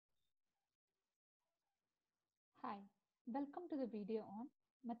Hi, welcome to the video on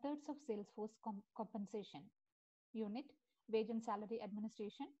Methods of Salesforce Compensation, Unit Wage and Salary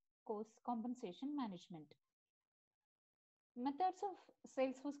Administration, Course Compensation Management. Methods of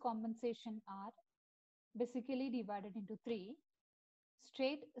Salesforce compensation are basically divided into three: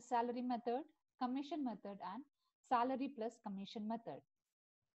 straight salary method, commission method, and salary plus commission method.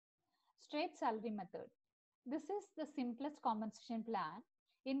 Straight salary method. This is the simplest compensation plan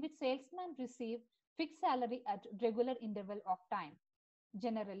in which salesmen receive fixed salary at regular interval of time.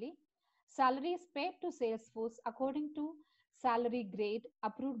 Generally, salary is paid to Salesforce according to salary grade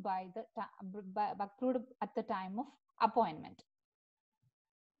approved approved at the time of appointment.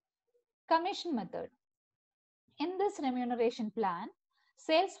 Commission method. In this remuneration plan,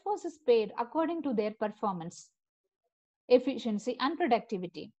 Salesforce is paid according to their performance, efficiency, and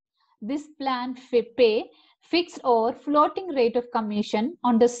productivity. This plan pay fixed or floating rate of commission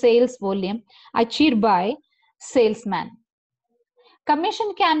on the sales volume achieved by salesman.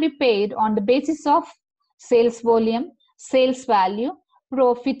 Commission can be paid on the basis of sales volume, sales value,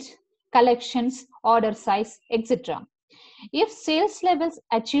 profit, collections, order size, etc. If sales levels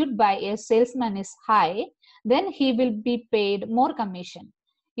achieved by a salesman is high, then he will be paid more commission.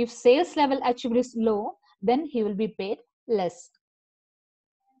 If sales level achieved is low, then he will be paid less.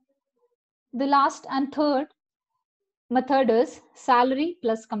 The last and third method is salary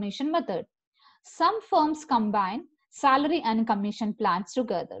plus commission method. Some firms combine salary and commission plans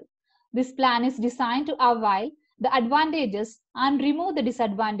together. This plan is designed to avail the advantages and remove the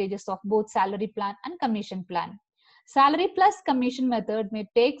disadvantages of both salary plan and commission plan. Salary plus commission method may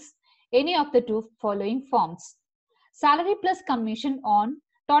take any of the two following forms. Salary plus commission on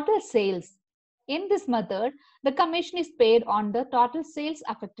total sales. In this method, the commission is paid on the total sales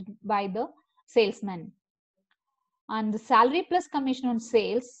affected by the salesman. And the salary plus commission on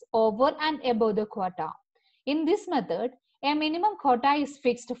sales over and above the quota. In this method, a minimum quota is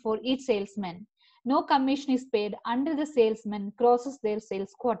fixed for each salesman. No commission is paid until the salesman crosses their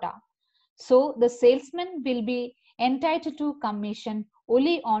sales quota. So the salesman will be entitled to commission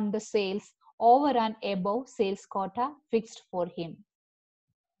only on the sales over and above sales quota fixed for him.